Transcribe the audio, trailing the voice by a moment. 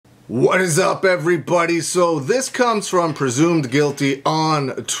What is up, everybody? So this comes from Presumed Guilty on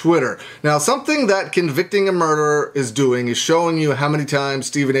Twitter. Now, something that Convicting a Murderer is doing is showing you how many times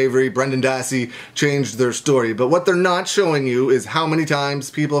Steven Avery, Brendan Dassey changed their story. But what they're not showing you is how many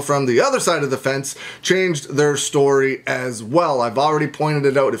times people from the other side of the fence changed their story as well. I've already pointed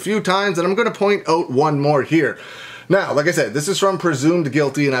it out a few times, and I'm going to point out one more here. Now, like I said, this is from Presumed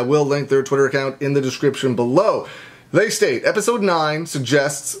Guilty, and I will link their Twitter account in the description below. They state, Episode 9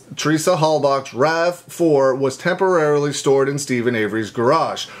 suggests Teresa Halbach's RAV4 was temporarily stored in Steven Avery's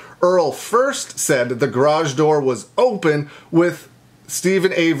garage. Earl first said the garage door was open with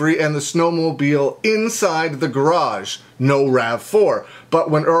Steven Avery and the snowmobile inside the garage, no RAV4. But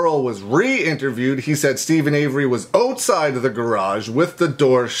when Earl was re-interviewed, he said Steven Avery was outside the garage with the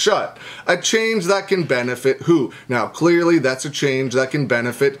door shut. A change that can benefit who? Now, clearly that's a change that can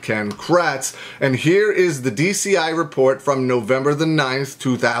benefit Ken Kratz. And here is the DCI report from November the 9th,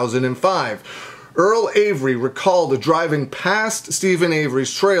 2005. Earl Avery recalled driving past Steven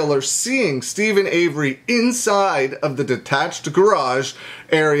Avery's trailer, seeing Steven Avery inside of the detached garage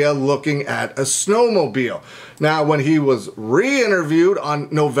area looking at a snowmobile. Now, when he was re-interviewed on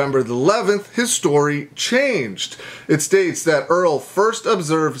November the 11th, his story changed. It states that Earl first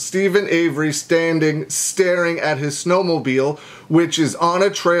observed Steven Avery staring at his snowmobile, which is on a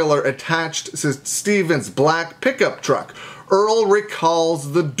trailer attached to Steven's black pickup truck. Earl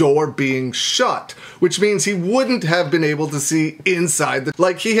recalls the door being shut, which means he wouldn't have been able to see inside,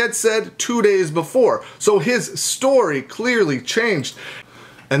 like he had said 2 days before. So his story clearly changed.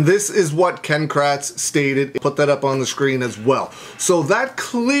 And this is what Ken Kratz stated. Put that up on the screen as well. So that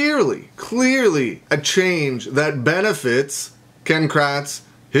clearly a change that benefits Ken Kratz,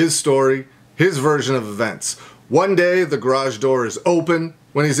 his story, his version of events. One day, the garage door is open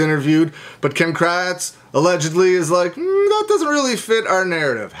when he's interviewed, but Ken Kratz allegedly is like, that doesn't really fit our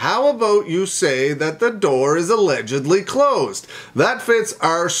narrative. How about you say that the door is allegedly closed? That fits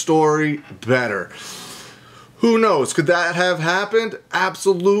our story better. Who knows? Could that have happened?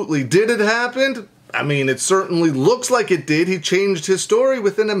 Absolutely. Did it happen? I mean, it certainly looks like it did. He changed his story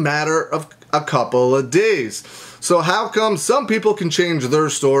within a matter of a couple of days. So how come some people can change their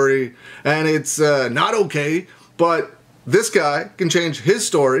story and it's not okay, but this guy can change his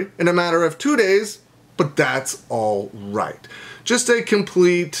story in a matter of 2 days, but that's all right? Just a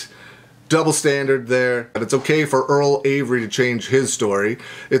complete double standard there. It's okay for Earl Avery to change his story.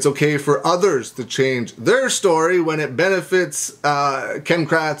 It's okay for others to change their story when it benefits Ken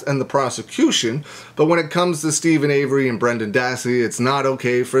Kratz and the prosecution. But when it comes to Steven Avery and Brendan Dassey, it's not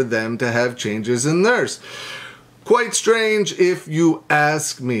okay for them to have changes in theirs. Quite strange if you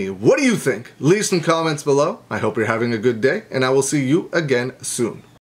ask me. What do you think? Leave some comments below. I hope you're having a good day, and I will see you again soon.